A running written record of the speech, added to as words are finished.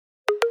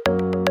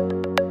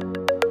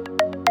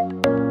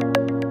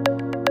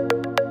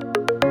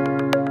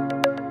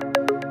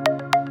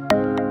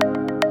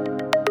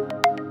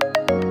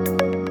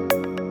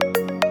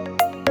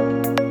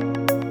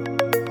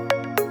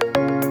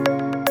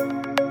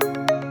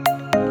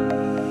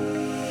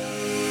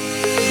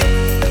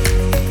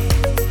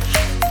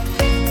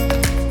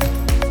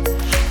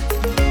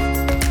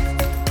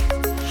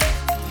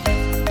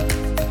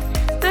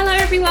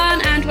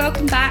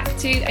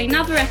to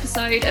another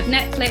episode of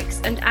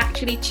Netflix and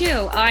Actually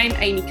Chill. I'm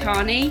Amy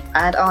Carney.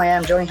 And I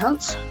am Johnny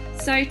Hunt.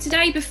 So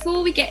today,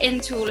 before we get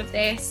into all of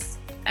this,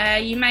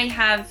 you may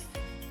have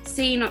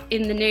seen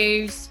in the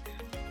news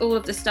all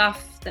of the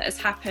stuff that has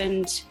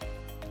happened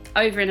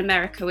over in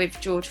America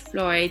with George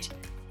Floyd.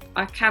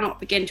 I cannot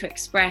begin to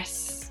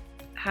express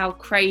how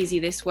crazy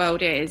this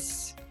world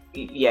is.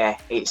 Yeah,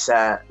 it's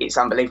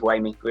unbelievable,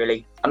 Amy,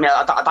 really. I mean,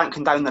 I don't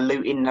condone the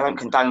looting, I don't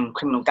condone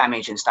criminal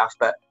damage and stuff,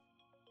 but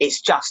it's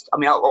just, I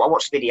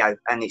watched the video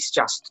and it's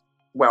just,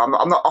 well,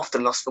 I'm not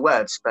often lost for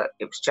words, but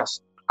it was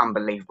just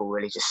unbelievable,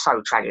 really, just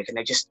so tragic, and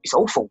it's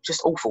awful,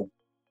 just awful.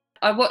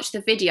 I watched the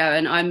video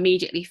and I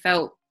immediately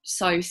felt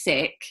so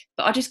sick,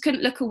 but I just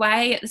couldn't look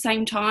away at the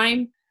same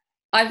time.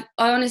 I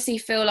honestly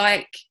feel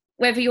like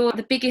whether you're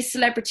the biggest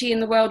celebrity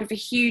in the world with a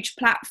huge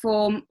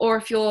platform, or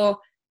if you're,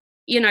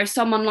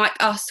 someone like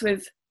us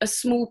with a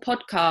small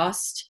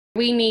podcast,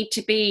 we need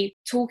to be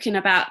talking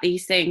about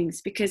these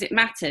things because it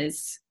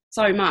matters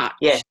so much.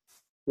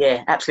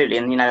 Yeah, absolutely.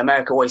 And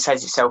America always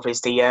says itself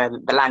is the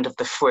land of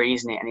the free,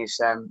 isn't it? And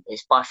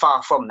it's by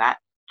far from that,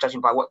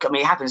 judging by what,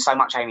 it happens so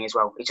much, Amy, as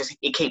well.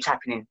 It keeps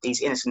happening.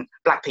 These innocent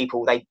black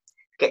people, they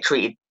get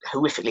treated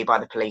horrifically by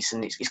the police,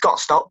 and it's got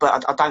to stop.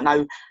 But I don't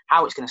know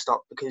how it's going to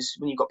stop, because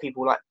when you've got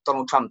people like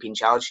Donald Trump in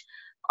charge,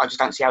 I just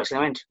don't see how it's going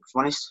to end, if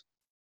I'm honest.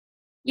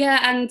 Yeah,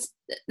 and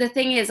the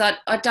thing is,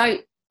 I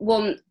don't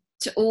want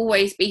to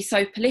always be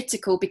so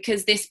political,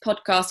 because this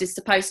podcast is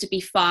supposed to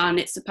be fun.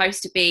 It's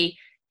supposed to be,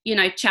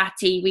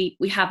 chatty.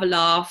 We have a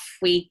laugh.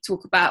 We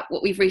talk about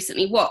what we've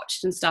recently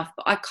watched and stuff.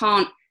 But I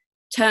can't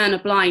turn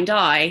a blind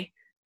eye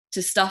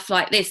to stuff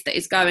like this that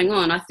is going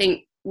on. I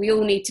think we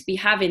all need to be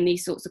having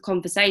these sorts of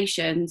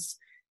conversations,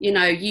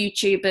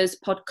 YouTubers,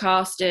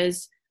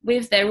 podcasters,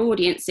 with their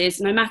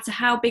audiences, no matter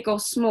how big or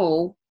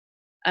small.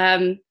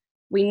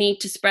 We need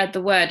to spread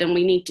the word, and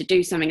we need to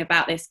do something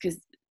about this, because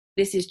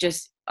this is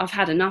just, I've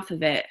had enough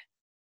of it.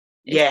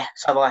 Yeah,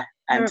 so have I.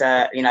 And,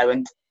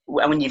 and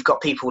when you've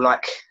got people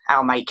like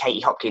our mate Katie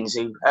Hopkins,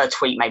 who her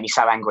tweet made me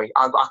so angry.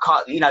 I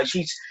can't,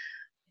 she's,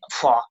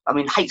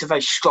 hate's a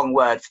very strong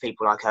word for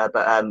people like her,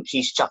 but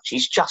she's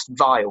just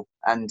vile.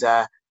 And,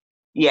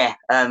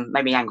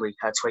 made me angry,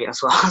 her tweet. I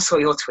saw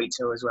your tweet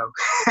too as well.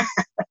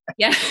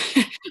 Yeah,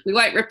 we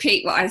won't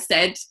repeat what I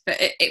said, but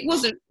it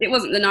wasn't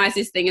the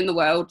nicest thing in the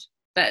world.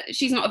 But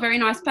she's not a very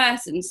nice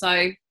person,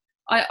 so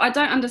I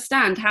don't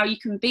understand how you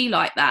can be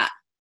like that.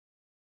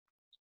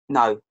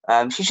 No,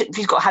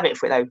 she's got a habit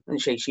for it though,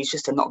 isn't she? She's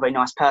just a not very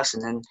nice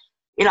person, and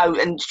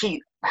and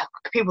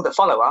people that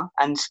follow her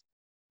and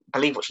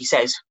believe what she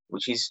says,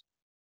 which is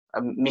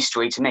a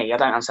mystery to me. I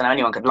don't understand how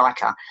anyone could like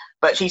her,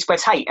 but she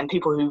spreads hate, and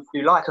people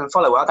who like her and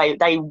follow her,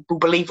 they will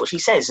believe what she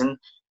says, and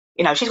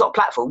she's got a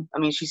platform. I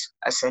mean, she's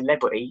a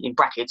celebrity in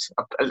brackets.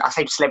 I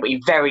say celebrity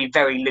very,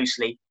 very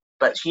loosely.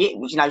 But she's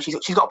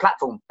got a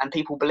platform, and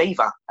people believe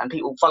her, and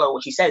people follow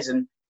what she says.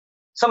 And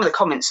some of the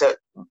comments that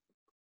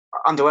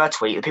under her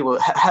tweet, the people,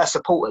 her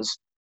supporters,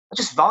 are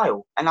just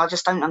vile. And I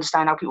just don't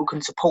understand how people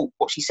can support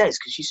what she says,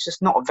 because she's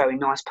just not a very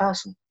nice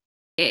person.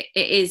 It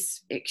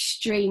is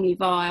extremely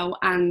vile,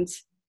 and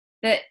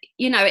that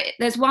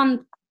it's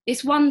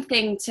one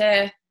thing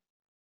to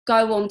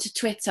go onto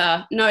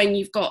Twitter knowing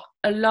you've got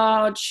a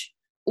large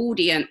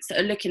audience that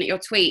are looking at your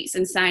tweets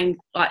and saying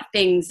like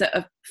things that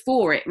are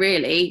for it,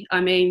 really.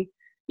 I mean,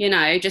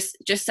 just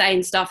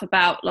saying stuff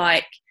about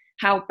like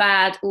how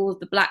bad all of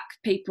the black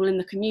people in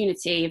the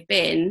community have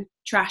been,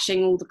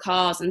 trashing all the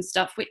cars and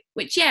stuff,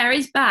 which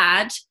is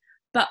bad,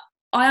 but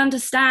I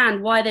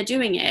understand why they're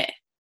doing it.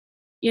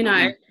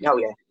 Mm-hmm. Oh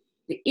yeah.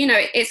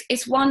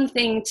 It's one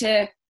thing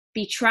to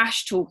be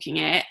trash talking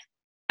it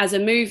as a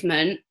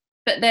movement,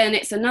 but then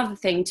it's another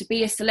thing to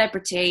be a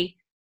celebrity,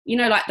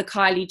 like the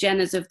Kylie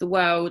Jenners of the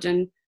world,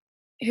 and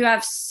who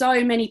have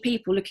so many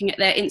people looking at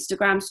their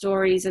Instagram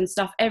stories and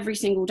stuff every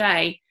single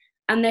day,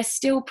 and they're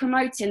still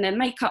promoting their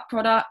makeup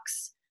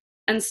products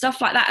and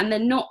stuff like that, and they're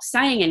not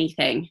saying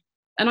anything.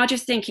 And I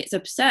just think it's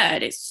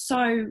absurd.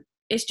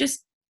 It's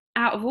just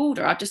out of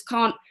order. I just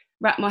can't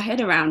wrap my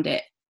head around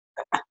it.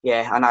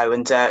 Yeah, I know.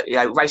 And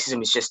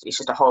racism is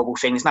just a horrible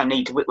thing. There's no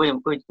need to,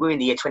 we're in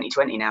the year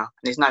 2020 now, and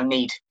there's no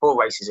need for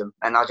racism.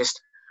 And I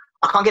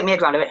can't get my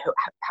head around it,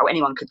 how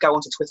anyone could go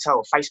onto Twitter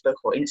or Facebook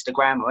or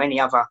Instagram or any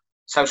other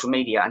social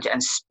media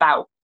and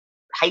spout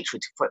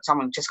hatred for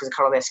someone just because of the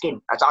colour of their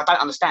skin. I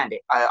don't understand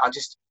it.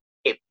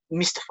 It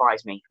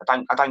mystifies me.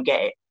 I don't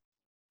get it.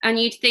 And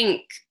you'd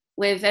think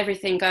with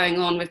everything going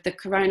on with the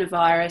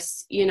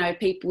coronavirus,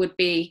 people would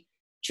be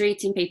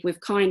treating people with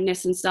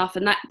kindness and stuff,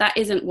 and that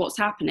isn't what's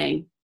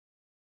happening.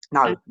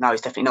 No,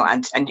 it's definitely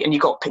not. And you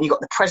got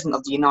the President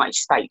of the United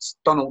States,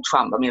 Donald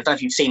Trump. I mean, I don't know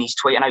if you've seen his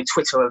tweet. I know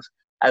Twitter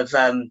have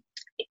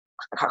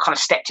kind of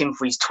stepped in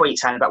for his tweet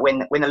saying about when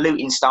the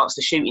looting starts,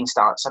 the shooting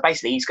starts. So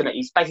basically, he's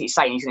basically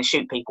saying he's going to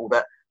shoot people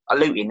that are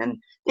looting. And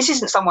this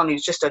isn't someone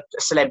who's just a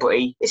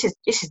celebrity. This is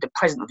the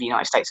President of the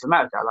United States of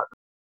America.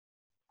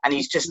 And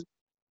he's just,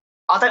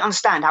 I don't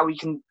understand how he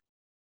can.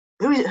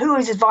 Who are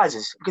his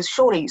advisors? Because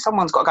surely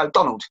someone's got to go,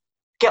 Donald,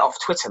 get off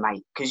Twitter,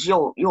 mate, because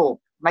you're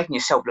making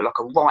yourself look like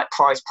a right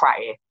prize prat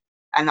here.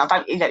 And I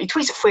don't, he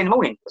tweets at 3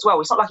 a.m. as well.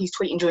 It's not like he's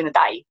tweeting during the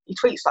day. He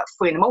tweets like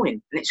 3 a.m.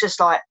 And it's just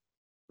like,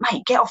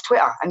 mate, get off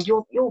Twitter. And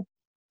you're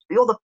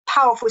the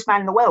powerfulest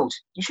man in the world.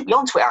 You should be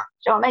on Twitter.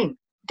 Do you know what I mean?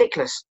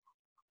 Ridiculous.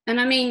 And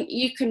I mean,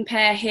 you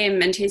compare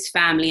him and his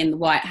family in the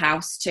White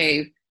House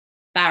to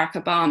Barack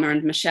Obama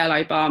and Michelle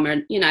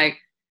Obama, and,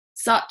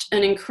 such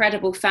an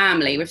incredible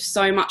family with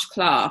so much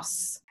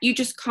class. You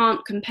just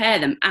can't compare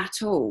them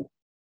at all.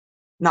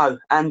 No,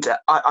 and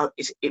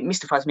it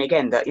mystifies me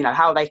again that,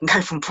 how they can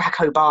go from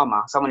Barack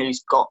Obama, someone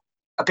who's got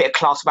a bit of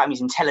class about him,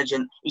 he's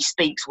intelligent, he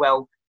speaks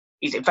well,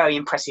 he's a very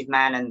impressive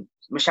man, and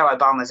Michelle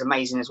Obama is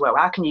amazing as well.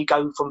 How can you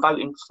go from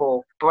voting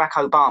for Barack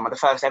Obama, the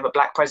first ever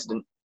black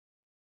president,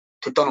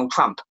 to Donald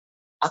Trump?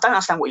 I don't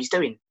understand what he's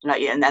doing.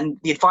 And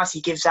the advice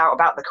he gives out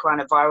about the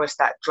coronavirus,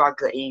 that drug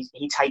that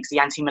he takes, the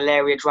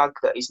anti-malaria drug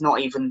that is not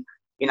even,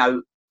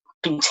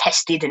 been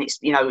tested, and it's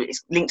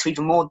linked to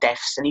even more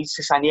deaths, and he's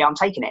just saying, yeah, I'm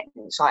taking it.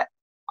 And it's like,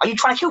 are you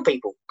trying to kill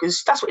people?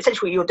 Because that's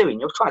essentially what you're doing.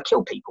 You're trying to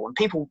kill people, and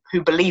people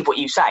who believe what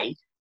you say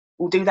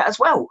will do that as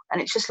well. And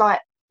it's just like,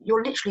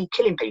 you're literally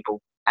killing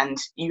people, and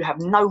you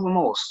have no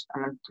remorse.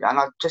 And I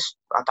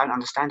don't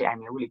understand it,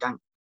 Amy. I really don't.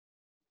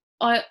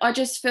 I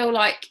just feel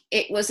like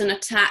it was an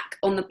attack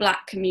on the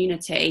black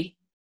community.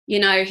 He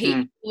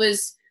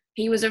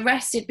was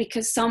arrested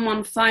because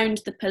someone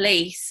phoned the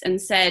police and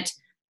said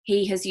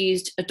he has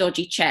used a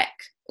dodgy check,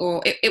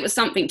 or it was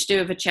something to do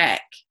with a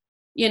check.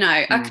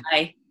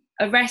 Okay,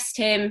 arrest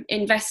him,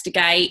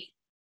 investigate.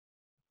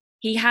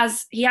 He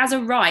has a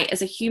right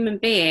as a human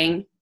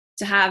being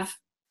to have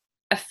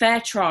a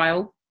fair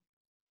trial,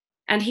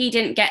 and he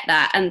didn't get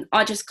that, and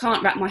I just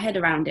can't wrap my head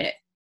around it,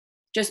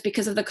 just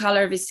because of the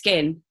colour of his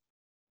skin.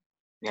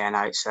 Yeah,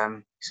 no, it's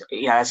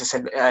as I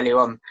said earlier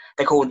on,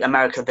 they called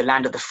America the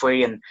land of the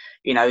free, and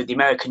the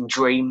American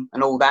dream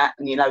and all that,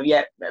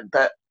 and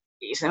but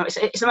it's an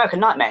American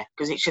nightmare,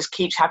 because it just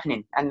keeps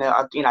happening, and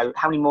how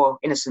many more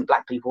innocent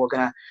black people are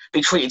going to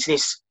be treated to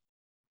this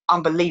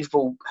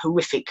unbelievable,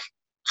 horrific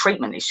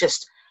treatment? It's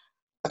just,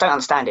 I don't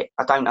understand it.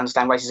 I don't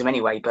understand racism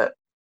anyway, but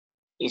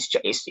it's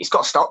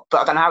got to stop.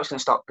 But I don't know how it's going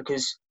to stop,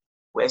 because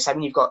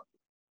when you've got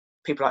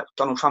people like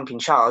Donald Trump in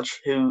charge,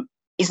 who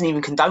isn't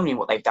even condoning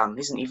what they've done,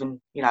 isn't even,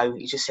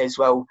 he just says,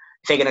 well,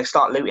 if they're going to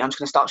start looting, I'm just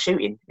going to start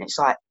shooting. And it's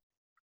like,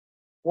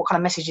 what kind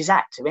of message is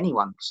that to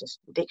anyone? It's just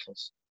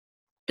ridiculous.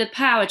 The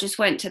power just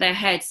went to their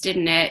heads,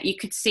 didn't it? You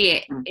could see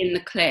it in the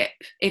clip.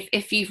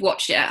 If you've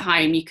watched it at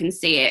home, you can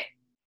see it.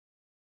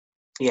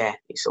 Yeah,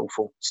 it's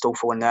awful. It's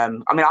awful. And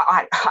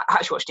I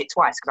actually watched it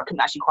twice, because I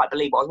couldn't actually quite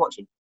believe what I was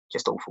watching.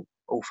 Just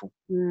awful.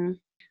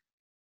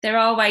 There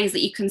are ways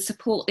that you can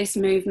support this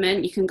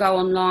movement. You can go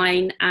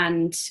online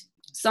and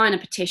sign a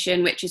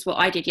petition, which is what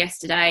I did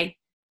yesterday.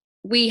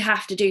 We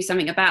have to do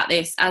something about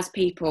this as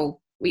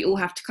people. We all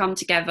have to come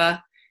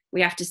together.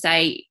 We have to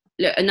say,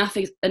 look, enough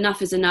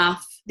is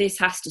enough. This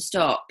has to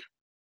stop.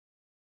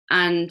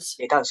 And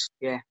it does,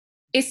 yeah.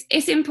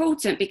 It's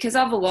important, because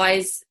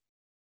otherwise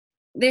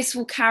this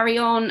will carry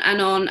on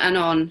and on and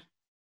on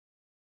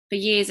for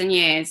years and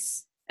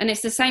years. And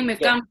it's the same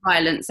with gun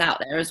violence out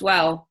there as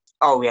well.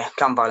 Oh yeah,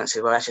 gun violence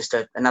as well. That's just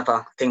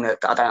another thing that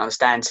I don't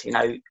understand.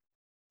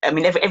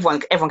 Everyone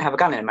can have a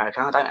gun in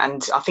America.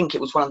 And I think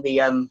it was one of the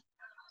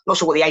not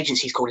sure what the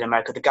agency's called in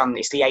America. The gun,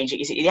 it's the is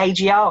it the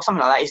AGR or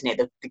something like that, isn't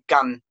it? The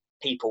gun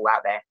people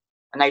out there,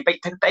 and they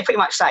pretty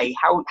much say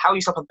how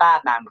you stop a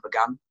bad man with a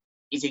gun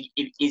is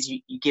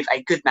you give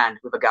a good man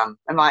with a gun.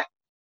 I'm like,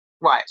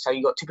 right, so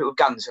you got two people with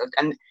guns,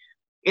 and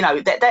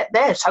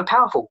they're so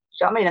powerful.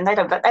 Do you know what I mean? And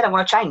they don't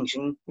want to change.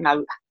 And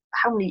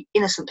how many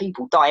innocent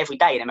people die every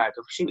day in America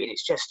for shooting?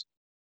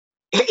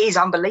 It is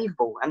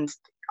unbelievable, and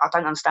I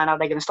don't understand how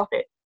they're going to stop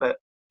it. But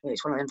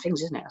it's one of them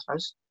things, isn't it, I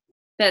suppose?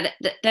 But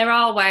there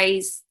are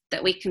ways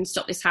that we can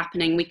stop this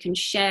happening. We can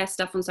share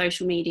stuff on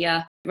social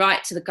media,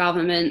 write to the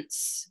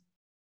governments.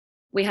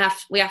 We have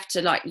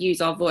to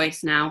use our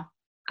voice now.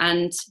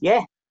 And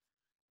yeah,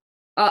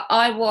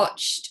 I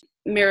watched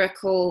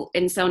Miracle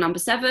in Cell Number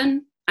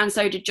 7, and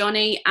so did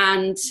Johnny.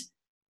 And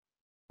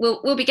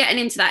we'll be getting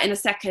into that in a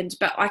second.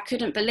 But I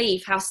couldn't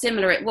believe how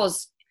similar it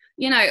was.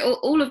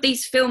 All of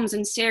these films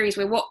and series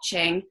we're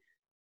watching,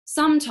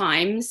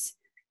 sometimes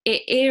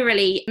it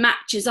eerily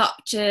matches up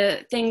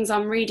to things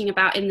I'm reading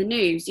about in the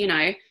news.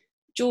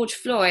 George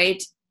Floyd,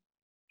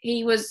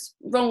 he was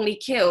wrongly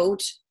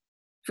killed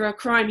for a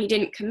crime he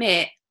didn't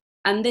commit.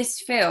 And this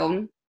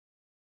film,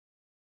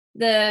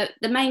 the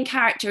main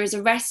character is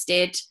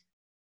arrested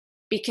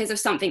because of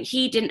something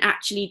he didn't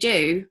actually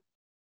do.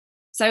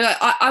 So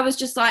I was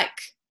just like,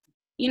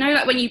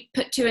 when you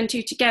put two and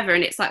two together,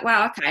 and it's like,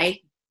 wow,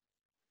 okay,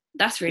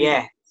 that's really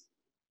good.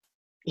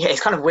 Yeah,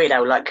 it's kind of weird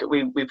how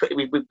we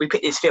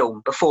put this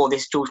film before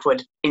this George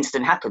Floyd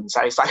incident happened.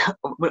 So it's like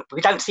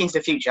we don't see into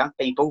the future,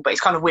 people, but it's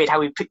kind of weird how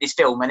we put this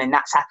film and then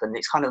that's happened.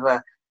 It's kind of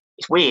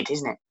it's weird,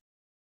 isn't it?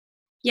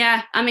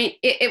 Yeah,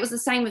 it was the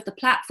same with The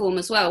Platform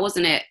as well,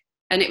 wasn't it?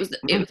 And it was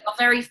our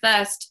very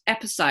first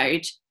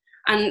episode,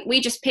 and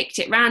we just picked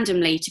it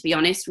randomly. To be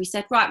honest, we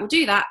said, right, we'll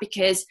do that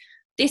because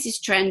this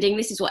is trending.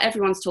 This is what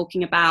everyone's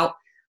talking about.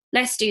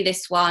 let's do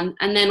this one.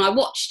 And then I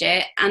watched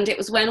it, and it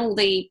was when all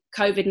the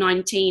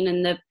COVID-19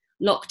 and the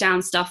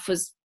lockdown stuff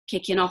was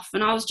kicking off,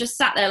 and I was just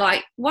sat there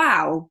like,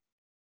 wow,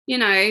 you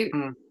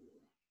know,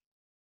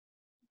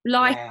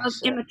 life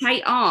does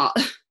imitate art.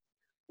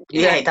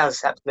 Yeah, it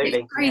does, absolutely.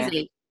 It's crazy.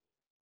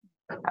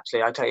 Yeah.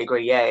 Absolutely, I totally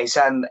agree. Yeah,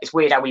 it's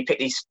weird how we pick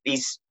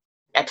these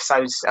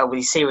episodes or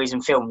these series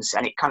and films,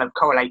 and it kind of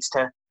correlates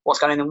to what's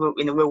going on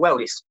in the real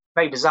world. It's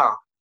very bizarre.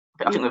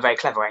 I think we're very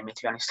clever, Amy,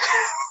 to be honest.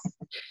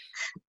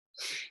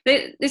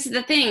 This is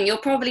the thing. You're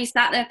probably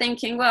sat there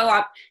thinking,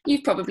 well,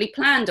 you've probably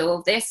planned all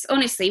of this.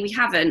 Honestly, we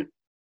haven't.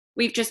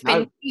 We've just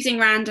been choosing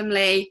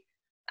randomly,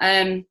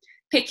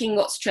 picking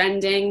what's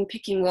trending,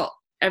 picking what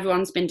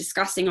everyone's been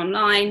discussing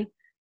online,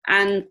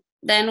 and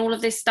then all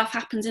of this stuff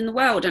happens in the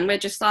world, and we're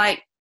just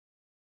like,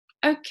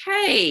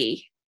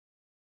 okay,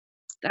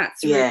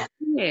 that's really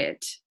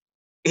weird.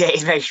 Yeah,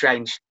 it's very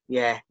strange.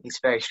 Yeah, it's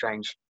very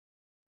strange.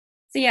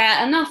 So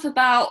yeah, enough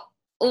about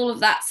all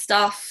of that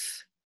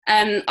stuff.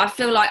 I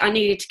feel like I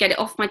needed to get it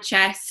off my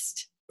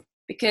chest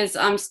because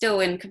I'm still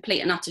in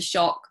complete and utter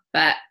shock.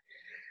 But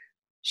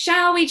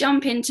shall we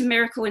jump into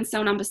Miracle in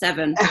Cell Number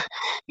 7?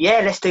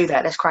 Yeah, let's do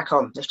that. Let's crack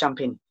on. Let's jump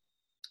in.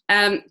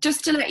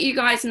 Just to let you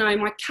guys know,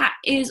 my cat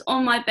is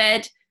on my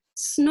bed,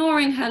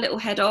 snoring her little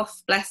head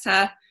off, bless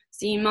her.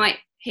 So you might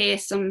hear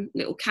some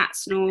little cat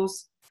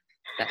snores.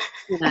 But,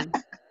 you know,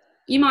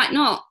 you might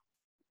not.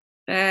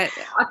 I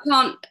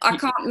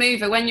can't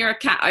move her. When you're a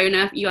cat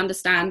owner, you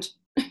understand.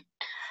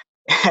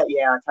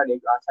 Yeah, I totally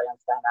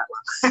understand that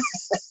one.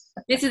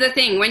 This is the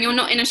thing. When you're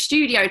not in a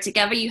studio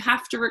together, you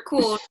have to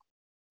record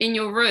in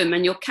your room,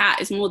 and your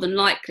cat is more than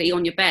likely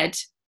on your bed.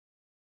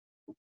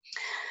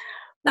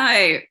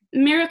 So,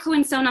 Miracle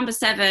in Cell Number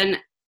 7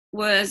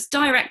 was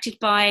directed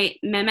by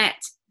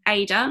Mehmet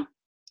Aida.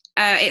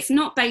 It's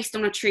not based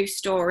on a true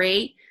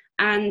story,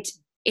 and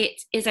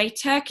it is a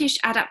Turkish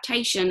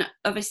adaptation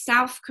of a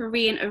South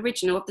Korean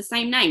original of the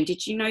same name.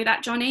 Did you know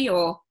that, Johnny?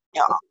 Or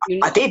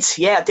I did.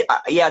 Yeah,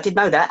 I did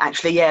know that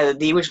actually. Yeah,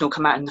 the original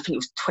came out in, I think it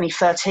was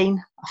 2013.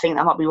 I think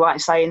that might be right in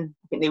saying.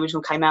 I think the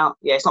original came out.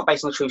 Yeah, it's not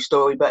based on a true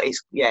story, but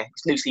it's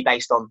loosely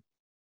based on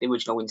the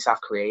original in South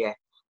Korea. Yeah.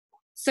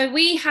 So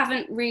we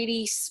haven't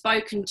really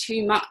spoken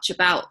too much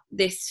about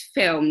this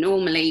film.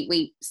 Normally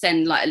we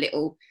send like a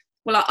little,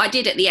 well, I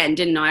did at the end,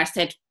 didn't I? I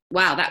said,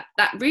 wow, that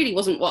really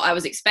wasn't what I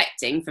was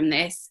expecting from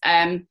this.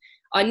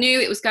 I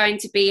knew it was going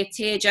to be a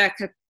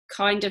tearjerker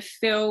kind of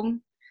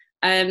film.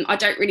 I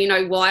don't really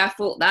know why I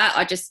thought that.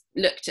 I just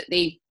looked at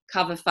the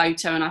cover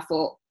photo and I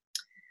thought,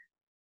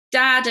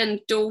 dad and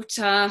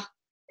daughter,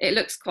 it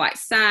looks quite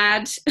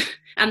sad.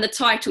 And the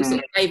title sort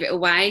of gave it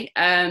away.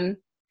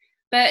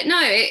 But no,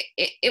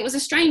 it was a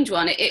strange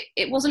one.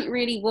 It wasn't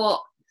really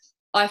what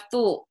I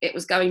thought it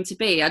was going to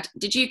be.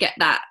 Did you get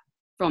that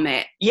from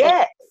it?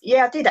 Yeah,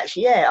 I did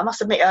actually. Yeah, I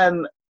must admit,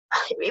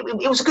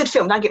 it was a good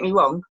film. Don't get me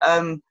wrong.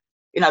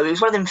 You know, it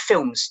was one of them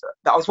films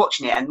that I was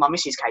watching it, and my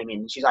missus came in.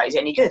 And she was like, "Is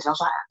it any good?" And I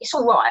was like, "It's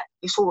all right.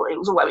 It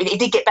was all right. It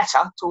did get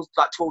better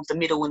towards the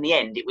middle and the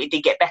end. It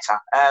did get better.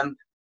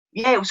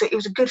 Yeah, it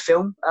was a good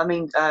film. I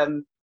mean,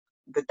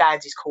 the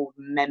dad is called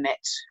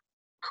Mehmet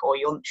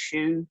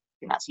Koyuncu.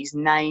 I think that's his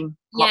name.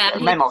 Yeah,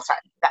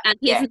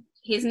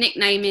 his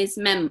nickname is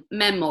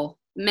Memo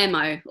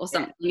or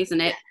something,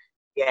 isn't it?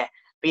 Yeah,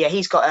 but yeah,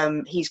 he's got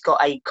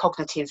a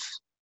cognitive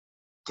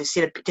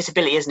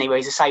disability, isn't he? Where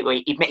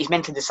he's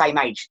mentally the same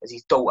age as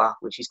his daughter,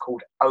 which is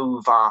called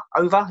Ova.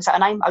 Ova, is that her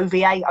name?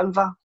 OVA,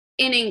 Ova.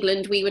 In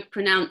England, we would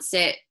pronounce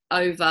it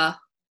Ova,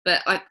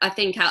 but I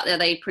think out there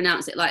they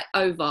pronounce it like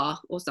Ovar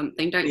or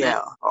something, don't they?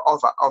 Yeah,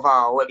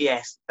 Ovar,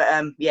 yes.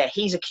 But yeah,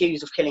 he's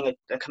accused of killing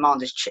a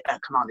commander's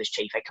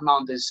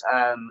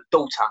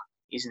daughter,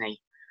 isn't he?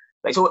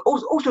 But it's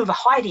also with a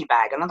Heidi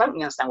bag, and I don't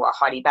really understand what a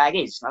Heidi bag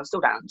is. I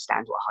still don't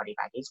understand what a Heidi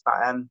bag is, but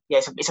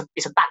yeah, it's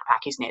a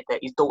backpack, isn't it,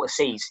 that his daughter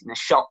sees in the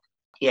shop.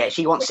 Yeah,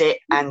 she wants it,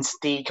 and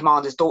the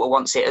commander's daughter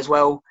wants it as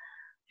well,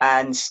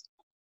 and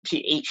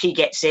she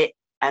gets it,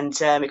 and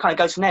it kind of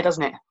goes from there,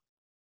 doesn't it?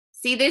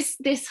 See,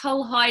 this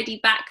whole Heidi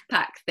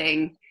backpack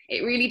thing,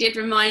 it really did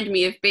remind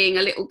me of being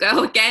a little girl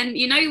again.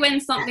 You know, when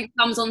something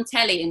comes on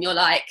telly and you're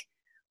like,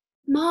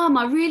 Mom,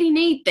 I really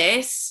need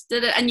this,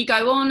 and you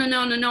go on and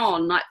on and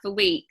on like for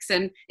weeks,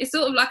 and it's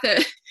sort of like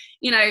a,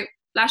 you know,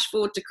 flash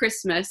forward to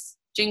Christmas,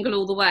 Jingle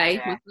All the Way,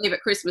 my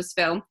favourite Christmas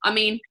film. I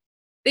mean,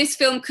 this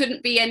film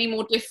couldn't be any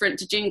more different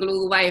to Jingle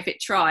All the Way if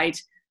it tried,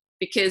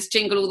 because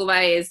Jingle All the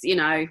Way is, you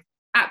know,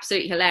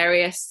 absolutely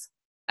hilarious.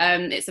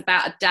 It's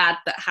about a dad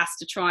that has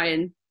to try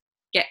and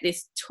get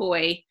this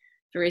toy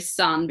for his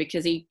son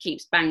because he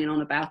keeps banging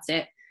on about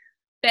it.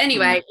 But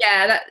anyway,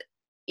 yeah, that,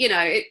 you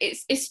know,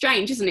 it's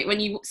strange, isn't it, when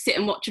you sit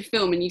and watch a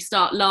film and you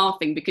start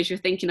laughing because you're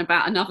thinking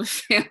about another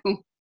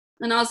film.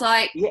 And I was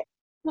like,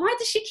 why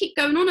does she keep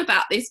going on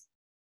about this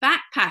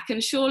backpack?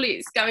 And surely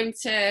it's going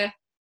to,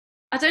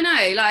 I don't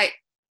know, like,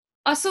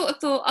 I sort of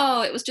thought,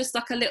 oh, it was just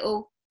like a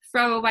little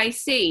throwaway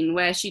scene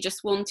where she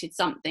just wanted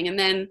something. And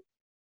then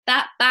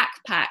that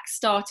backpack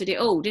started it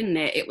all, didn't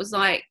it? It was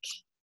like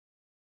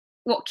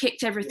what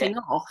kicked everything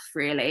off,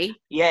 really.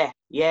 Yeah.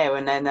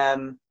 And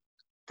then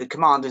the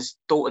commander's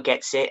daughter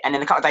gets it, and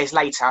then a couple of days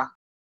later,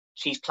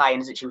 she's playing,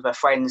 isn't she, with her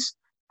friends,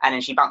 and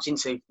then she bumps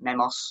into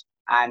Memos,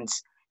 and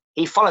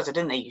he follows her,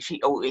 didn't he?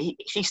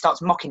 She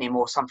starts mocking him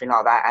or something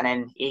like that, and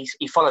then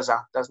he follows her,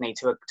 doesn't he,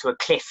 to a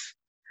cliff,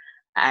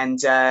 and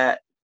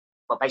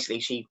basically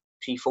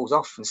she falls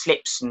off and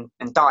slips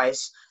and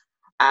dies,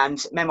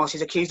 and Memos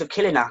is accused of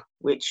killing her,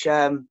 which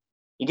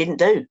he didn't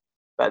do,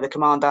 but the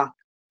commander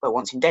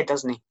wants him dead,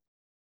 doesn't he?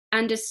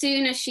 And as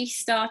soon as she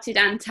started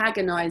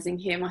antagonising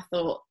him, I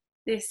thought,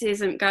 this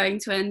isn't going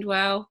to end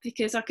well,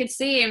 because I could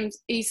see him.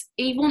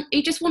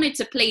 He just wanted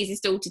to please his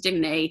daughter,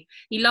 didn't he?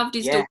 He loved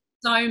his daughter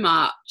so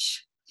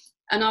much,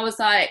 and I was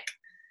like,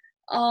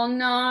 oh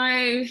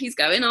no, he's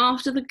going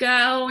after the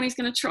girl, and he's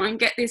going to try and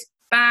get this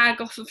bag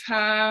off of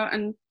her.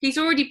 And he's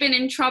already been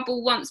in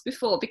trouble once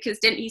before, because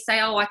didn't he say,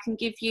 oh, I can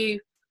give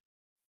you?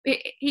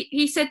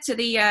 He said to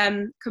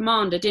the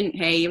commander, didn't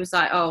he? He was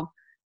like, oh.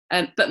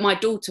 But my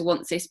daughter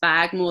wants this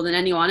bag more than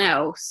anyone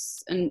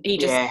else. And he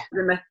just gave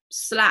him a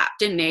slap,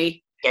 didn't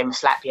he? Gave him a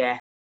slap, yeah.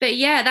 But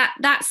yeah,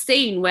 that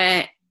scene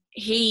where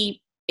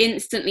he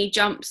instantly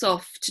jumps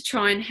off to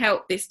try and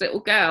help this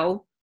little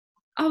girl,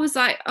 I was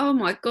like, oh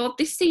my God,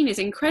 this scene is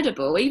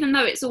incredible, even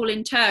though it's all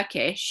in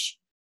Turkish.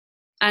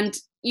 And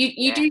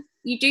you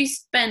do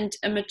spend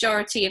a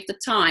majority of the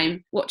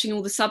time watching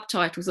all the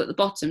subtitles at the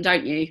bottom,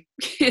 don't you?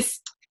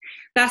 Because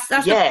that's the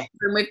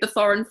problem with the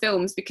foreign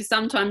films, because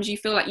sometimes you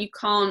feel like you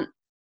can't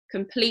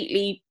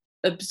completely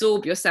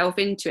absorb yourself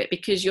into it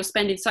because you're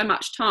spending so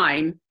much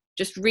time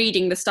just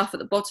reading the stuff at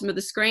the bottom of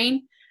the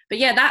screen. But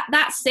yeah,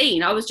 that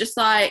scene, I was just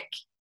like,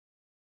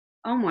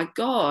 oh my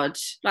God,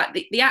 like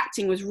the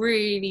acting was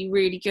really,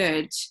 really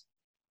good.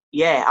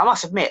 Yeah, I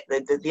must admit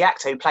the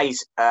actor who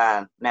plays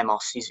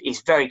Memos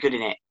is very good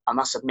in it. I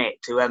must admit,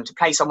 to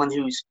play someone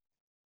who's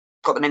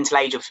got the mental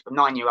age of a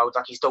 9-year-old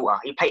like his daughter,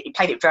 he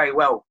played it very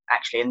well,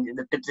 actually. And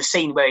the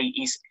scene where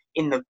he's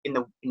in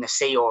the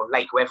sea or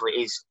lake, wherever it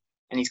is,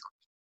 and he's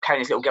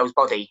carrying this little girl's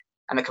body,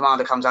 and the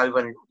commander comes over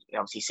and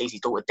obviously sees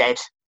his daughter dead.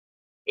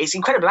 It's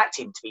incredible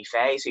acting, to be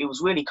fair. It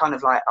was really kind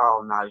of like,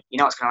 oh no, you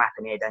know what's going to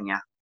happen here, don't you?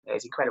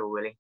 It's incredible,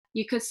 really.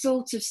 You could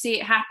sort of see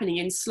it happening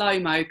in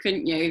slow-mo,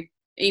 couldn't you?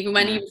 Even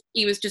when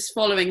he was just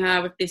following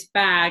her with this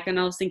bag, and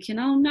I was thinking,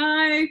 oh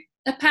no.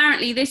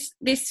 Apparently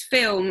this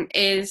film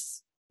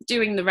is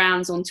doing the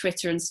rounds on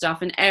Twitter and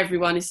stuff, and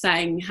everyone is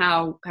saying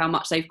how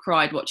much they've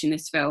cried watching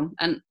this film.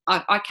 And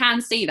I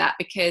can see that,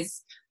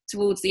 because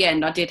towards the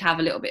end I did have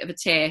a little bit of a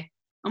tear.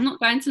 I'm not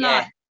going to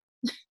lie.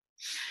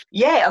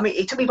 Yeah, I mean,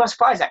 it took me by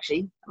surprise,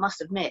 actually, I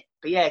must admit.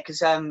 But yeah, because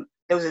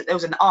there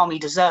was an army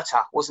deserter,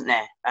 wasn't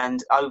there?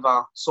 And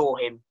Ova saw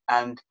him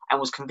and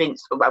was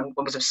convinced, and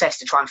was obsessed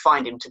to try and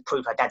find him to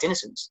prove her dad's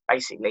innocence,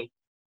 basically.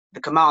 The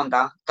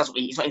commander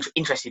he's not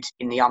interested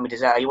in the army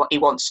deserter. He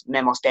wants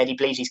Memos dead. He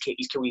believes he's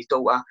killed his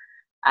daughter,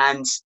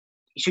 and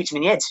he shoots him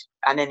in the head.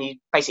 And then he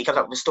basically comes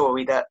up with a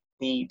story that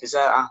the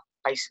deserter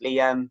basically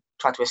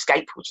tried to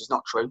escape, which is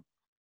not true.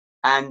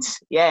 And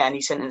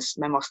he sentenced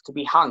Memos to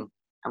be hung.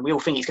 And we all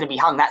think he's going to be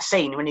hung. That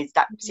scene when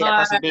that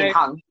person being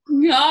hung.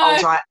 No, I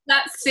was like,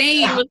 that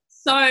scene was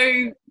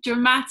so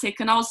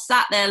dramatic, and I was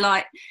sat there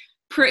like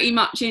pretty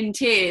much in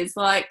tears,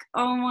 like,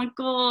 oh my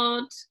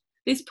God,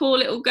 this poor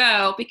little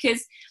girl.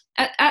 Because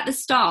at the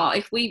start,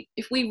 if we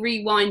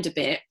rewind a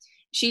bit,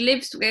 she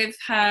lives with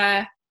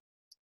her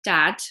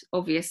dad,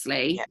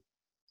 obviously,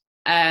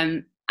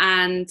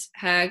 and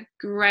her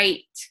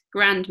great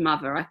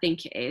grandmother, I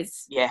think it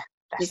is. Yeah,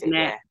 that's it.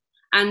 Yeah.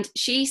 And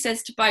she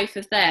says to both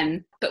of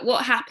them, but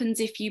what happens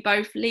if you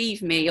both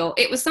leave me? Or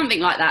it was something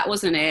like that,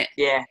 wasn't it?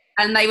 Yeah.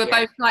 And they were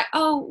both like,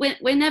 oh,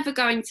 we're never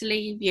going to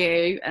leave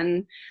you.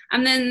 And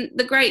then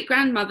the great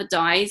grandmother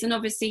dies, and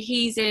obviously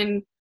he's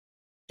in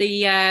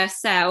the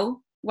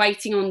cell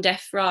waiting on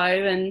death row.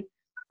 And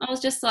I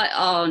was just like,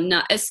 oh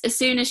no. As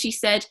soon as she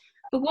said,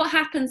 but what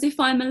happens if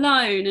I'm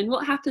alone? And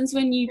what happens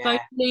when you both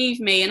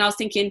leave me? And I was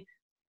thinking,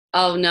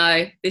 oh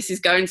no, this is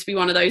going to be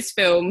one of those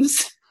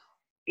films.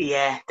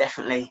 Yeah,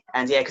 definitely.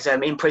 And because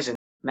in prison,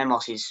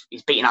 Memos is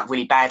beaten up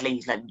really badly.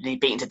 He's like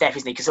beaten to death,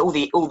 isn't he? Because all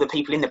the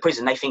people in the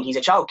prison, they think he's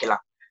a child killer.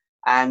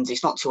 And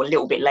it's not till a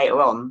little bit later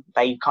on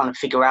they kind of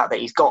figure out that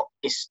he's got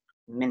this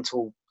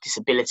mental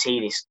disability,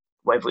 this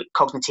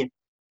cognitive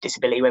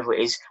disability, whatever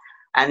it is.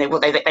 And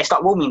they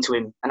start warming to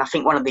him. And I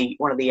think one of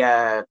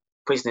the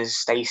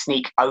prisoners, they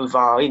sneak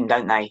Ova in,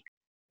 don't they?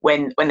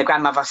 When the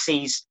grandmother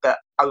sees that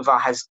Ova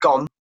has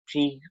gone,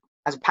 she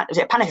has was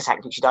it a panic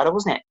attack when she died, or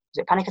wasn't it? Was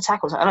it a panic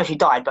attack? Or something? I don't know if she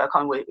died, but I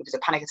can't remember if it was a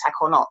panic attack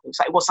or not.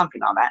 It was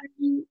something like that.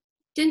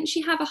 Didn't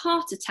she have a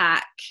heart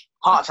attack?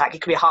 Heart attack.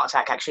 It could be a heart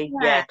attack, actually.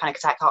 Yeah, panic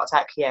attack, heart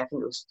attack. Yeah, I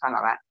think it was something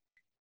like that.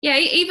 Yeah,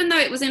 even though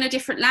it was in a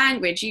different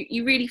language,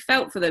 you really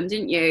felt for them,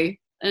 didn't you?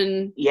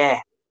 And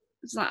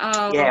it's like,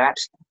 oh.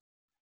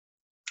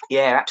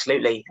 Yeah,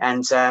 absolutely.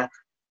 And so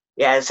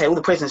all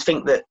the prisoners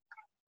think that,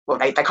 well,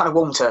 they kind of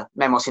warm to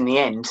Memos in the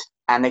end,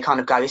 and they kind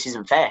of go, this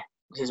isn't fair.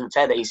 This isn't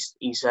fair that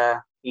he's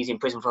in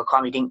prison for a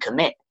crime he didn't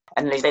commit.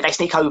 And they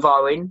sneak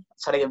Ova in,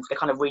 so they're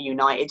kind of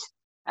reunited.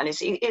 And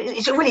it's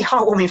a really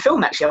heartwarming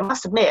film, actually, I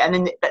must admit. And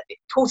then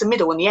towards the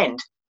middle and the end,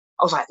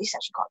 I was like, this is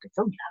actually quite a good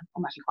film, you know.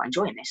 I'm actually quite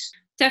enjoying this.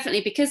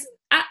 Definitely, because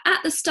at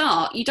the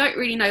start, you don't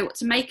really know what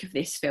to make of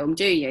this film,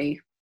 do you?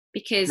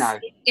 Because No.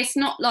 it's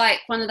not like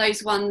one of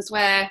those ones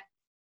where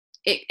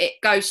it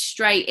goes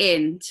straight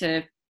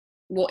into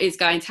what is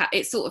going to happen.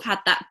 It sort of had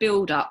that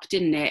build up,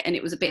 didn't it? And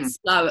it was a bit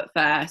slow at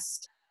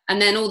first.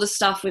 And then all the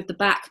stuff with the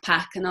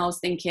backpack, and I was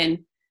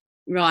thinking,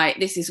 right,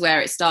 this is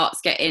where it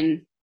starts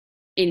getting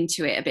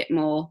into it a bit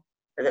more.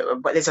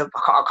 But there's I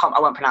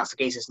won't pronounce the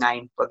geezer's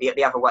name, but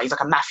the other way, he's like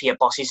a mafia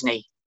boss, isn't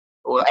he?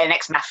 Or an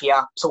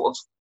ex-mafia sort of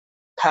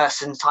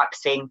person type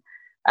thing.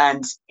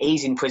 And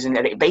he's in prison,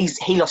 but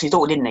he lost his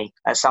daughter, didn't he,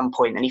 at some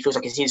point, and he feels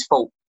like it's his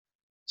fault.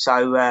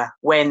 So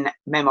when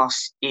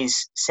Memos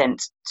is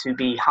sent to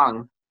be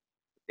hung,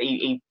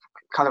 he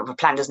kind of a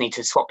plan, doesn't he,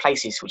 to swap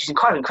places, which is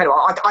kind of incredible.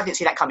 I didn't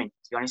see that coming,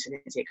 to be honest. I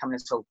didn't see it coming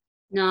at all.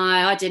 No,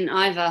 I didn't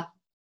either.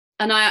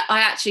 And I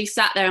actually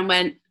sat there and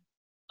went,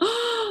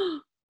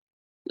 oh,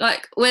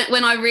 like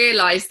when I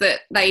realised that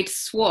they'd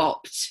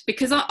swapped,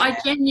 because I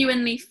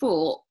genuinely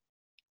thought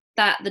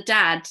that the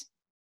dad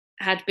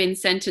had been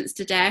sentenced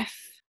to death.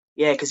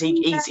 Yeah, because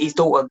his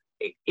daughter,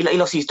 he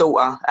lost his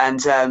daughter,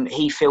 and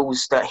he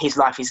feels that his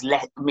life is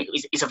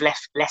of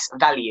less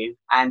value,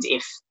 and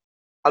if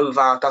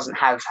Ova doesn't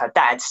have her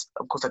dad,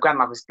 of course her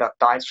grandmother's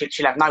died,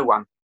 she'll have no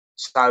one.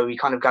 So he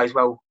kind of goes,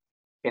 well,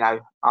 you know,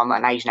 I'm at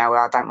an age now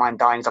where I don't mind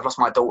dying because I've lost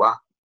my daughter.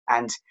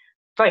 And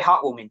very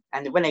heartwarming.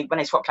 And when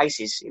they swap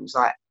places, it was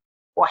like,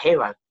 what a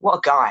hero, what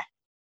a guy.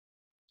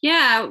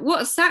 Yeah,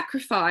 what a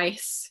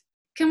sacrifice.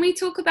 Can we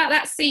talk about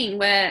that scene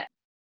where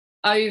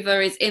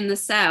Ova is in the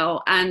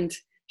cell and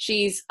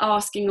she's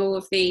asking all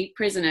of the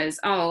prisoners,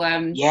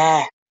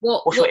 yeah,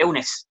 what's your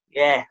illness?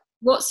 Yeah.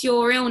 What's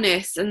your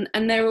illness? And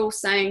they're all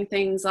saying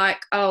things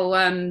like, what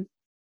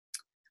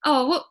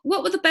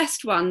were the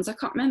best ones? I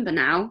can't remember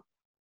now.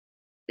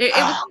 It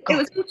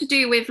was all to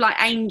do with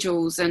like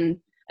angels and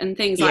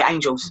things like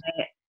angels.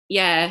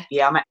 Yeah.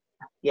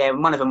 Yeah,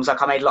 one of them was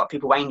like, I made a lot of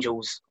people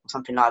angels or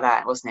something like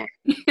that, wasn't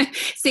it?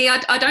 See,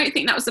 I don't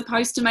think that was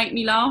supposed to make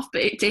me laugh,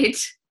 but it did.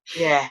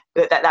 Yeah,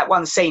 that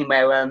one scene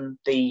where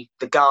the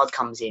guard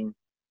comes in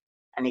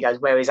and he goes,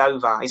 where is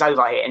Ova? He's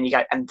over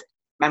here, and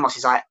Memos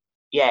is like,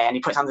 yeah, and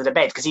he puts it under the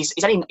bed because he's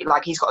only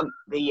like he's got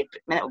the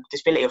mental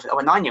disability of a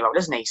 9-year-old,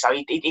 isn't he? So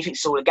he thinks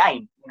it's all a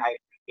game. You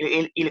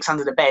know, he looks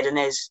under the bed and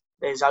there's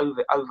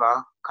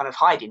Ova kind of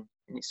hiding,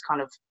 and it's kind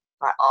of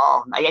like,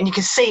 oh, and you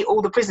can see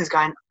all the prisoners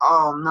going,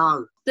 oh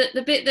no.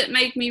 The bit that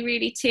made me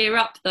really tear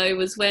up though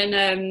was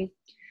when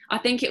I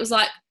think it was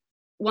like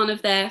one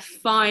of their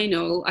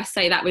final, I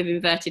say that with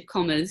inverted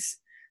commas,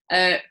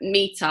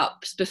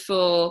 meetups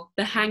before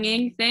the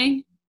hanging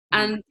thing,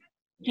 and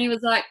he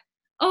was like,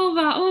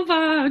 Ova,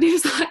 and he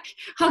was like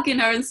hugging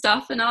her and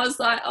stuff, and I was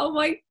like, oh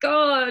my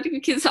god,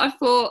 because I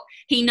thought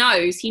he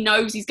knows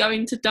he's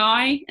going to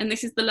die, and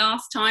this is the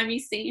last time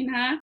he's seen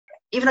her.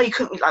 Even though you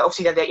couldn't, like,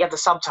 obviously you have the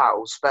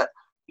subtitles, but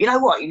you know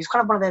what, it was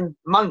kind of one of them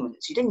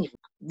moments, you didn't even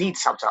need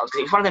subtitles, because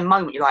it was one of them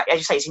moments, you're like, as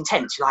you say, it's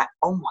intense, you're like,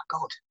 oh my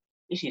god,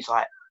 this is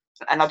like,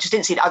 and I just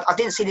didn't see it. I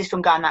didn't see this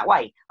film going that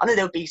way. I knew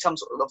there would be some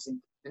sort of, obviously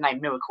the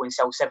name Miracle in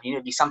Cell 7, you know,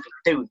 there'd be something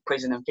to do with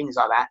prison and things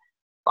like that,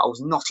 but I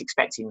was not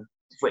expecting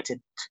for it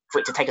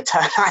to take a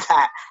turn like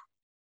that.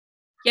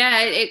 Yeah,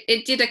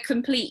 it did a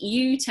complete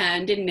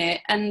U-turn, didn't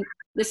it? And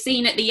the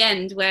scene at the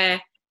end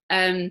where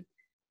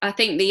I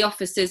think the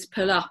officers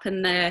pull up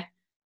and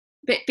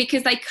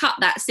because they cut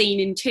that scene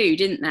in two,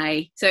 didn't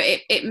they? So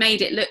it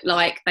made it look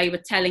like they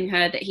were telling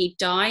her that he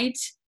died,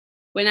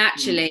 when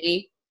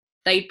actually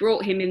they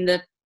brought him in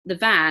the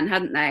van,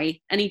 hadn't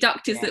they? And he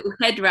ducked his little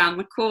head round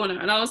the corner,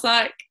 and I was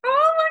like,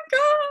 oh my god.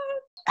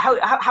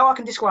 How I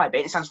can describe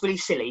it sounds really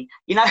silly.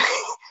 You know,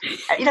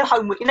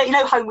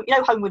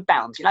 Homeward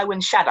Bound. You know when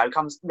Shadow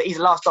comes, he's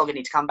the last dog and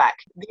he to come back.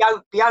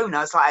 The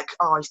owner's like,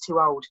 oh, he's too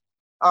old.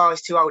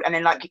 And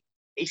then like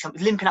he's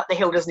limping up the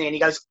hill, doesn't he? And he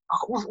goes,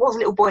 oh, what was the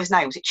little boy's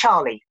name? Was it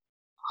Charlie?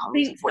 I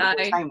think so. What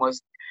his name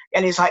was.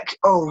 And he's like,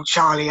 oh,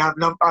 Charlie,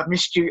 I've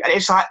missed you. And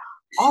it's like,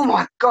 oh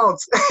my god.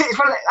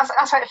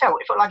 That's how it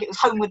felt. It felt like it was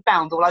Homeward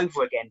Bound all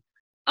over again.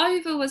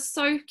 Ova was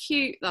so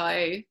cute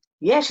though.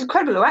 Yeah, she's an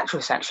incredible little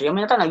actress, actually. I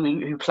mean, I don't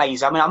know who plays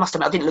her. I mean, I must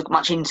admit, I didn't look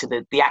much into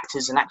the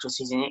actors and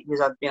actresses in it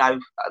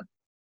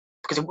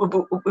because we'll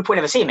probably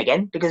never see them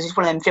again, because it's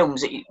one of them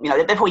films that,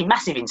 they're probably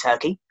massive in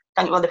Turkey.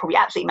 Don't get me wrong, they're probably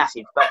absolutely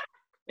massive, but,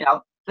 they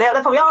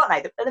probably are,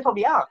 aren't they? They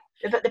probably are.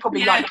 They're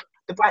probably like,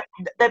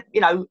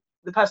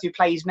 the person who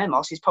plays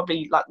Memos is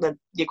probably like the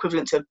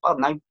equivalent to, I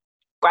don't know,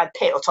 Brad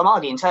Pitt or Tom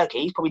Hardy in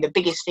Turkey. He's probably the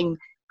biggest thing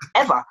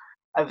ever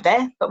over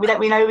there, but we don't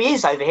really know who he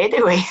is over here,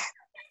 do we?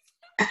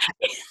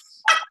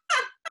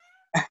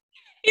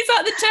 He's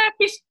like the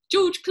Turkish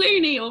George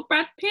Clooney or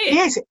Brad Pitt.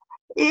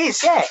 He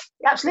is, yeah,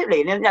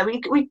 absolutely. And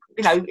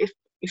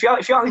if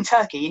you're in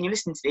Turkey and you're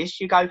listening to this,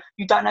 you go,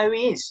 you don't know who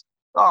he is.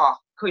 Oh,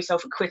 call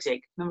yourself a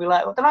critic, and we're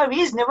like, I don't know who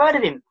he is. Never heard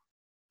of him.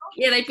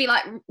 Yeah, they'd be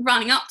like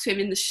running up to him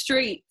in the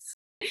streets.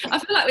 I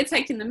feel like we're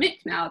taking the mick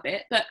now a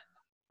bit, but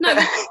no,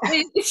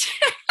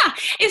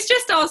 it's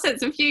just our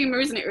sense of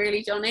humour, isn't it?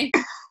 Really, Johnny.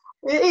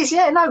 It is,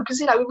 yeah, no, because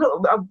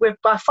we're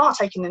by far not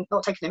taking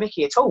the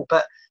mickey at all.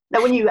 But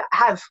when you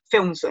have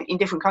films in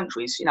different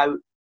countries,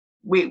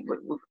 we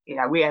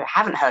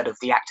haven't heard of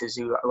the actors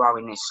who are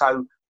in this,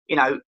 so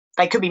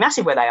they could be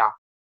massive where they are.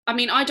 I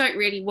mean, I don't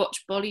really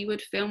watch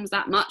Bollywood films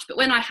that much, but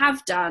when I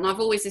have done, I've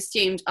always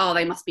assumed, oh,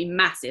 they must be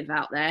massive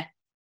out there.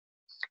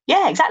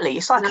 Yeah, exactly.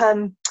 It's like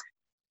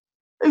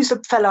who's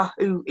the fella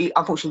who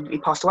unfortunately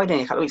passed away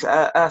a couple of weeks?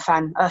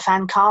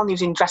 Irfan Khan. He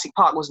was in Jurassic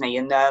Park, wasn't he?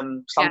 And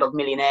Slumdog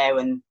Millionaire,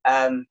 and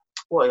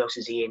what else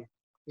is he in?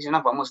 He's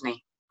another one, wasn't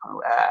he?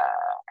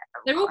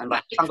 They're all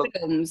quite big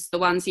films, the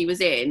ones he was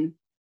in.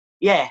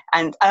 Yeah,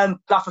 and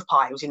Life of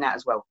Pi was in that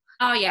as well.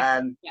 Oh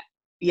yeah,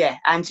 yeah,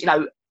 and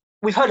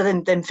we've heard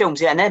of them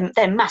films, yeah, and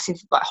they're massive,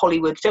 like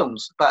Hollywood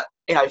films. But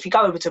if you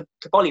go over to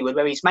Bollywood,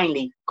 where he's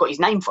mainly got his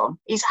name from,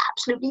 he's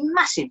absolutely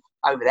massive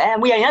over there,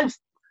 and we only know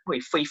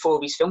 3-4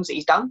 of his films that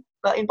he's done.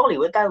 But in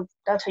Bollywood, they'll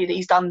tell you that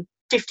he's done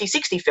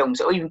 50-60 films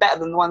that are even better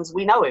than the ones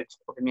we know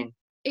of him in.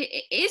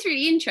 It is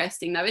really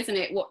interesting, though, isn't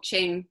it?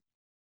 Watching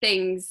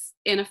things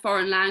in a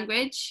foreign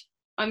language.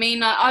 I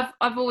mean, I've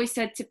always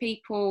said to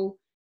people,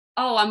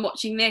 "Oh, I'm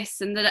watching this,"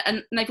 and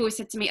they've always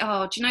said to me,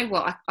 "Oh, do you know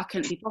what? I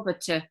couldn't be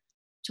bothered to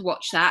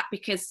watch that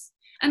because."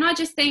 And I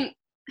just think,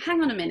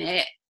 hang on a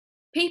minute.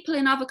 People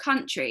in other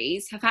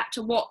countries have had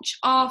to watch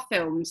our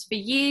films for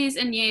years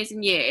and years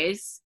and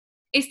years.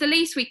 It's the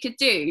least we could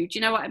do. Do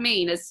you know what I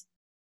mean? As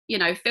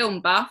film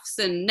buffs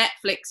and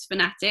Netflix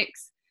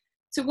fanatics,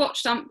 to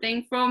watch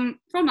something from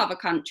other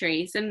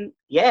countries. And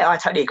yeah, I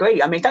totally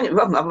agree. I mean, don't get me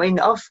wrong. I mean,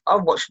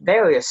 I've watched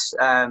various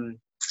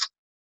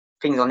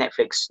things on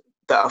Netflix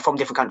that are from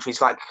different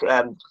countries, like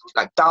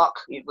Dark,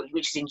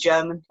 which is in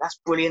German. That's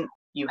brilliant.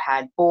 You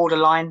had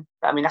Borderline.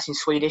 I mean, that's in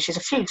Swedish.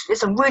 There's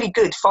some really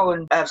good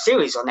foreign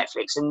series on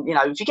Netflix, and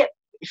if you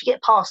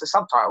get past the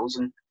subtitles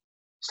and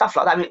stuff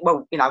like that. I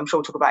mean, I'm sure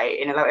we'll talk about it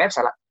in a later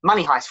episode. Like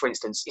Money Heist, for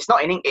instance, it's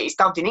it's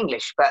dubbed in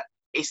English, but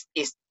it's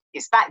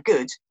that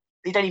good.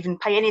 They don't even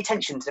pay any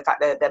attention to the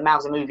fact that their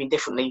mouths are moving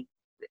differently.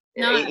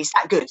 No. It's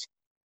that good.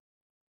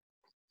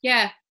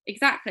 Yeah,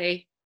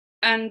 exactly.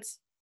 And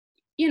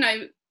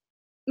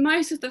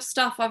most of the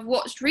stuff I've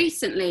watched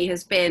recently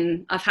has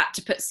been I've had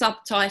to put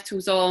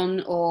subtitles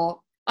on,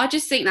 or I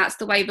just think that's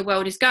the way the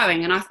world is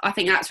going, and I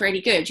think that's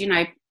really good.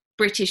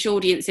 British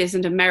audiences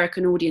and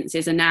American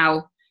audiences are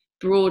now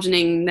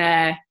broadening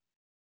their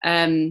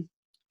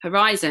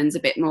horizons a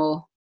bit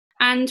more.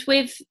 And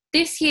with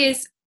this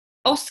year's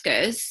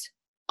Oscars,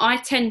 I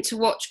tend to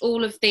watch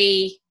all of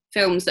the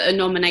films that are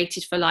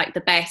nominated for like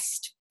the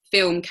best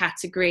film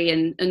category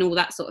and all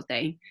that sort of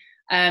thing.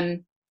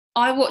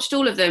 I watched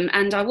all of them,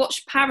 and I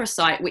watched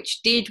Parasite,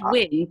 which did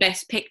win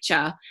Best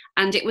Picture,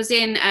 and it was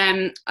in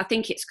I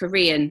think it's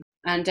Korean.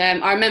 And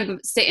I remember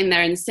sitting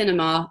there in the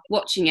cinema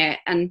watching it,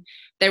 and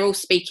they're all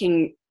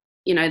speaking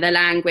their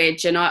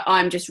language, and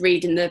I'm just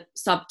reading the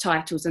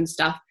subtitles and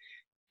stuff.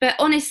 But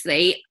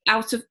honestly,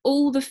 out of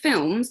all the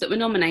films that were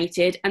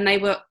nominated, and they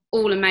were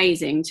all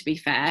amazing, to be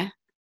fair.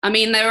 I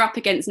mean, they were up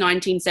against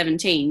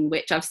 1917,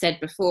 which I've said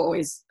before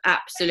is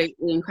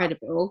absolutely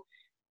incredible.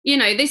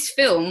 This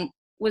film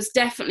was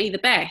definitely the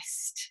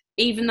best,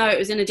 even though it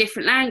was in a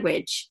different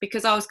language,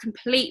 because I was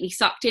completely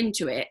sucked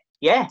into it.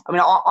 Yeah, I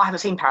mean, I haven't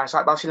seen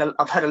Parasite, but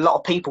I've heard a lot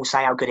of people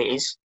say how good it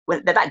is.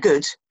 When they're that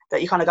good,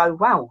 that you kind of go,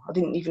 wow, I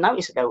didn't even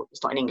notice it though.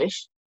 It's not in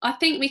English. I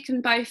think we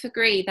can both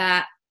agree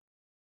that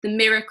the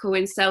miracle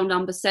in Cell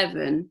Number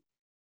 7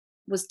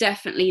 was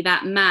definitely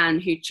that man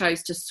who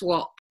chose to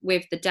swap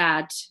with the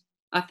dad.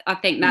 I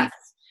think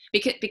that's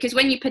because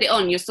when you put it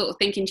on, you're sort of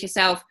thinking to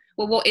yourself,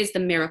 well, what is the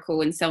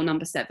miracle in Cell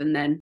Number 7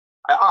 then?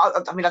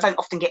 I mean, I don't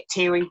often get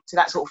teary to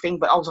that sort of thing,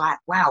 but I was like,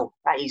 wow,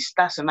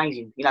 that's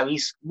amazing.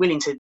 He's willing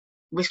to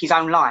risk his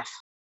own life.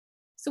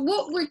 So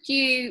what would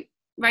you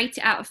rate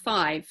it out of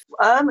 5?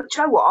 Do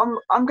you know what?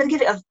 I'm going to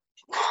give it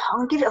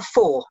a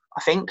 4.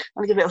 I think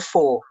I'm going to give it a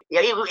 4.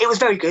 Yeah, it was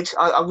very good.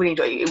 I really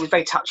enjoyed it. It was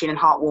very touching and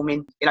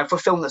heartwarming. For a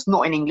film that's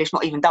not in English,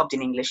 not even dubbed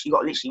in English, you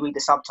got to literally read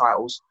the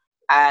subtitles.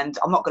 And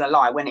I'm not going to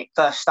lie, when it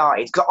first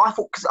started,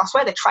 because I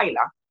swear the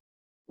trailer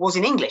was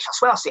in English. I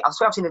swear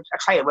I've seen a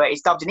trailer where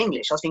it's dubbed in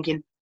English. I was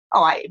thinking,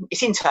 all right,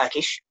 it's in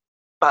Turkish,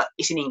 but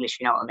it's in English.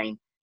 You know what I mean?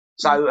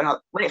 So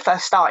when it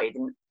first started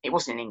and it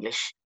wasn't in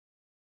English,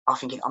 I was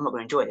thinking, I'm not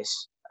going to enjoy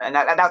this. And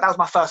that was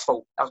my first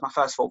thought. That was my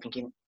first thought,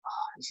 thinking,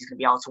 this is going to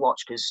be hard to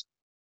watch because,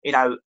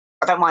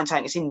 I don't mind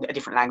saying it's in a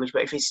different language,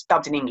 but if it's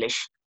dubbed in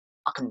English,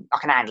 I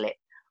can handle it.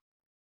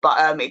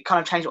 But it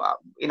kind of changed.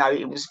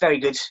 It was very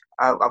good.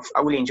 I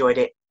really enjoyed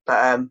it. But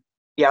I'm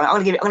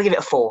going to give it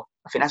a 4.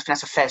 I think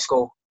that's a fair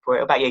score for it.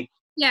 What about you?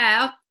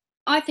 Yeah,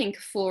 I think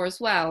a 4 as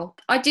well.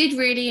 I did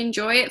really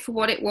enjoy it for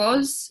what it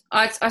was.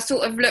 I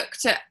sort of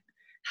looked at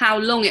how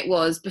long it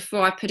was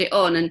before I put it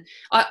on, and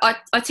I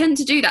tend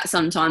to do that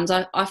sometimes.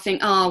 I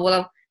think,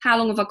 how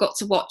long have I got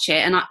to watch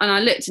it? And I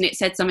looked, and it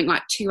said something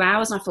like 2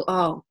 hours, and I thought,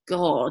 oh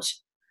God.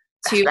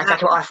 That's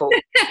exactly what I thought.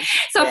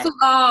 So I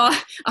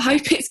thought, I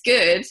hope it's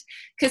good,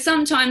 because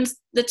sometimes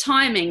the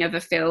timing of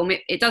a film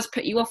it does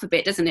put you off a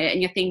bit, doesn't it?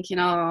 And you're thinking,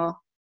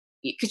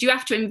 because you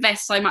have to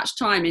invest so much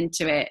time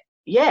into it.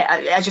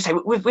 yeah, as you say,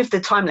 with the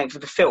time length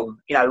of the film,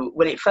 you know,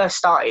 when it first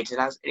started,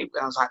 and I was like,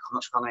 I'm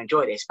not sure if I'm going to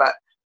enjoy this, but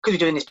because we're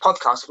doing this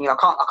podcast, you know,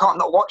 I can't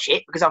not watch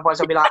it, because otherwise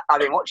I'll be like, I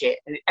didn't watch it,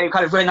 and it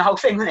kind of ruin the whole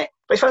thing, isn't it?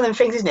 But it's one of them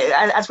things, isn't it?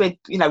 As we're,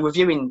 you know,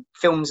 reviewing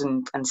films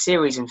and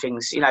series and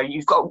things, you know,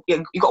 you've got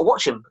to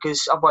watch them,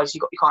 because otherwise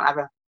you can't have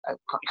you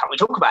can't really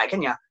talk about it,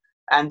 can you?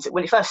 And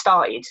when it first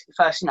started,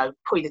 you know,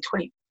 probably the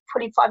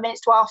 25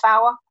 minutes to half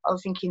hour, I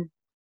was thinking,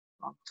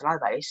 I don't know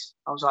about this.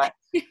 I was like,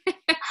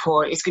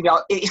 it's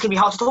gonna be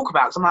hard to talk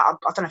about. So I'm like,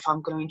 I don't know if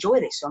I'm going to enjoy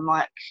this. So I'm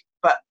like,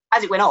 but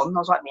as it went on, I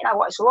was like, you know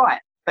what, it's all right.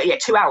 But yeah,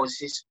 2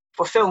 hours is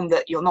for a film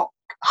that you're not.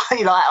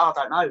 You're like, oh, I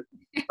don't know.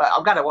 But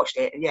I'm glad I watched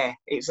it. Yeah,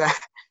 it's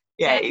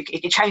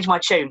it changed my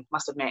tune.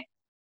 Must admit.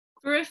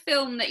 For a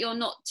film that you're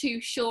not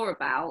too sure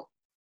about,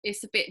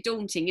 it's a bit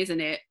daunting,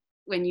 isn't it?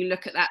 When you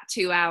look at that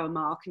 2 hour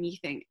mark and you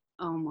think,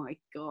 oh my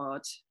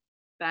god.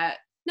 But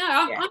no,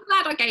 I'm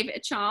glad I gave it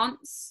a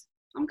chance.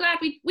 I'm glad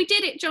we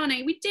did it,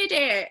 Johnny. We did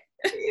it.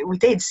 We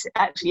did,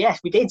 actually.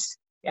 Yes, we did.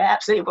 Yeah,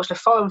 absolutely. Watched a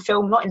foreign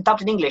film, not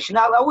dubbed in English, and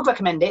I would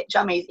recommend it.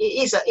 I mean, it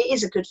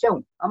is a good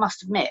film, I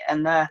must admit.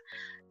 And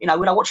you know,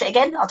 would I watch it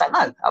again? I don't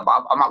know.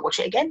 I might watch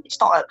it again.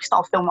 It's not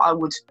a film that I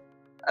would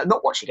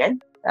not watch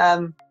again.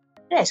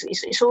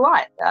 It's all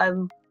right.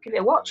 Give it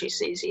a watch.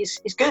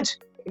 It's good.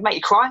 It made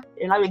you cry.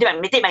 You know, it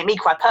didn't make me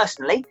cry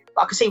personally,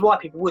 but I can see why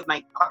people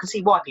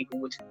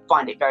would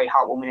find it very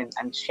heartwarming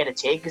and shed a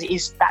tear, because it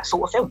is that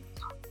sort of film.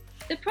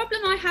 The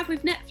problem I have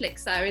with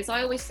Netflix, though, is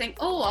I always think,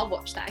 oh, I'll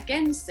watch that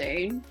again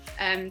soon,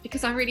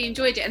 because I really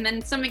enjoyed it, and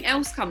then something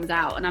else comes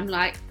out, and I'm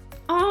like,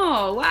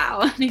 oh,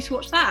 wow, I need to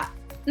watch that.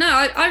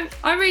 No,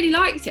 I really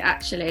liked it,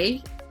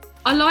 actually.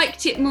 I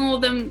liked it more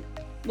than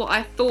what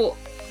I thought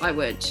I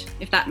would,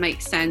 if that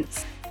makes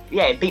sense.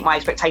 Yeah, it beat my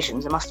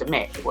expectations, I must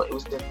admit. It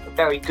was a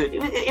very good...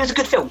 It was a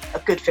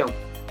good film,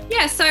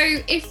 Yeah, so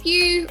if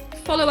you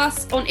follow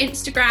us on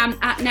Instagram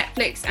at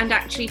Netflix and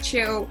Actually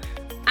Chill,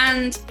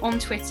 and on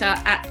Twitter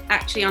at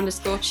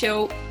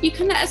actually_chill, you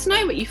can let us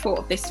know what you thought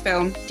of this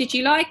film. Did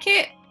you like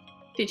it?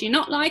 Did you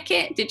not like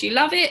it? Did you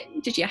love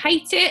it? Did you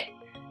hate it?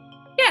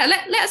 Yeah,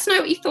 let us know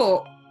what you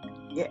thought.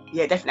 Yeah,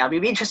 definitely.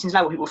 It'd be interesting to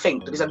know what people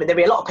think, because I mean,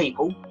 there'll be a lot of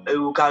people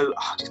who will go,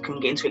 I just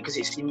couldn't get into it because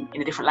it's in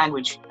a different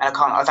language, and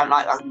I don't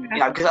like, you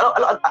know, because a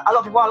lot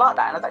of people are like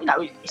that, and I don't, you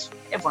know, it's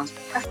everyone's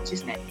preference,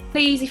 isn't it?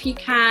 Please, if you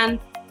can,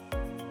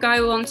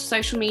 go on to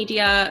social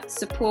media,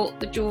 support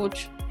the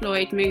George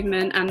Floyd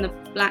movement and the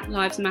Black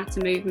Lives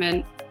Matter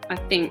movement. I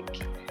think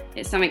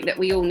it's something that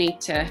we all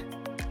need to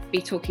be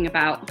talking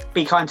about.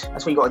 Be kind.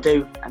 That's what you got to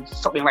do, and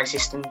stop being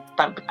racist, and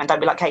don't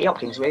be like Katie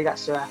Hopkins. Really,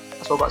 that's what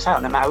I've got to say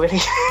on that matter. Really.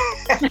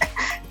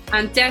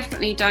 And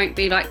definitely don't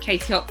be like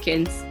Katie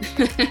Hopkins.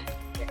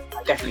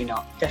 Definitely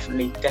not.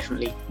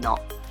 Definitely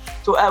not.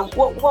 So,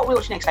 what are we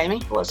watching next,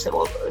 Amy?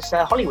 It's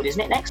Hollywood,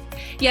 isn't it? Next?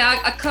 Yeah,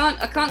 I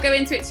can't go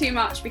into it too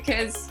much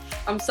because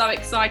I'm so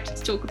excited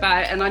to talk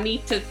about it, and I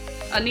need to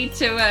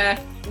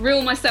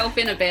reel myself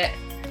in a bit.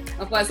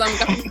 Otherwise, I'm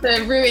going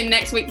to ruin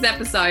next week's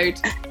episode,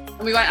 and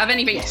we won't have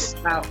anything to talk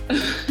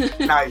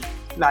about.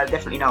 No,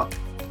 definitely not.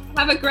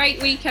 Have a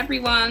great week,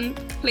 everyone.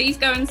 Please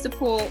go and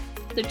support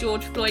the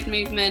George Floyd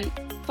movement.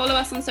 Follow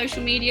us on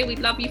social media. We'd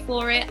love you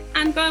for it.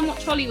 And go and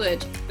watch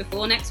Hollywood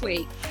before next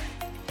week.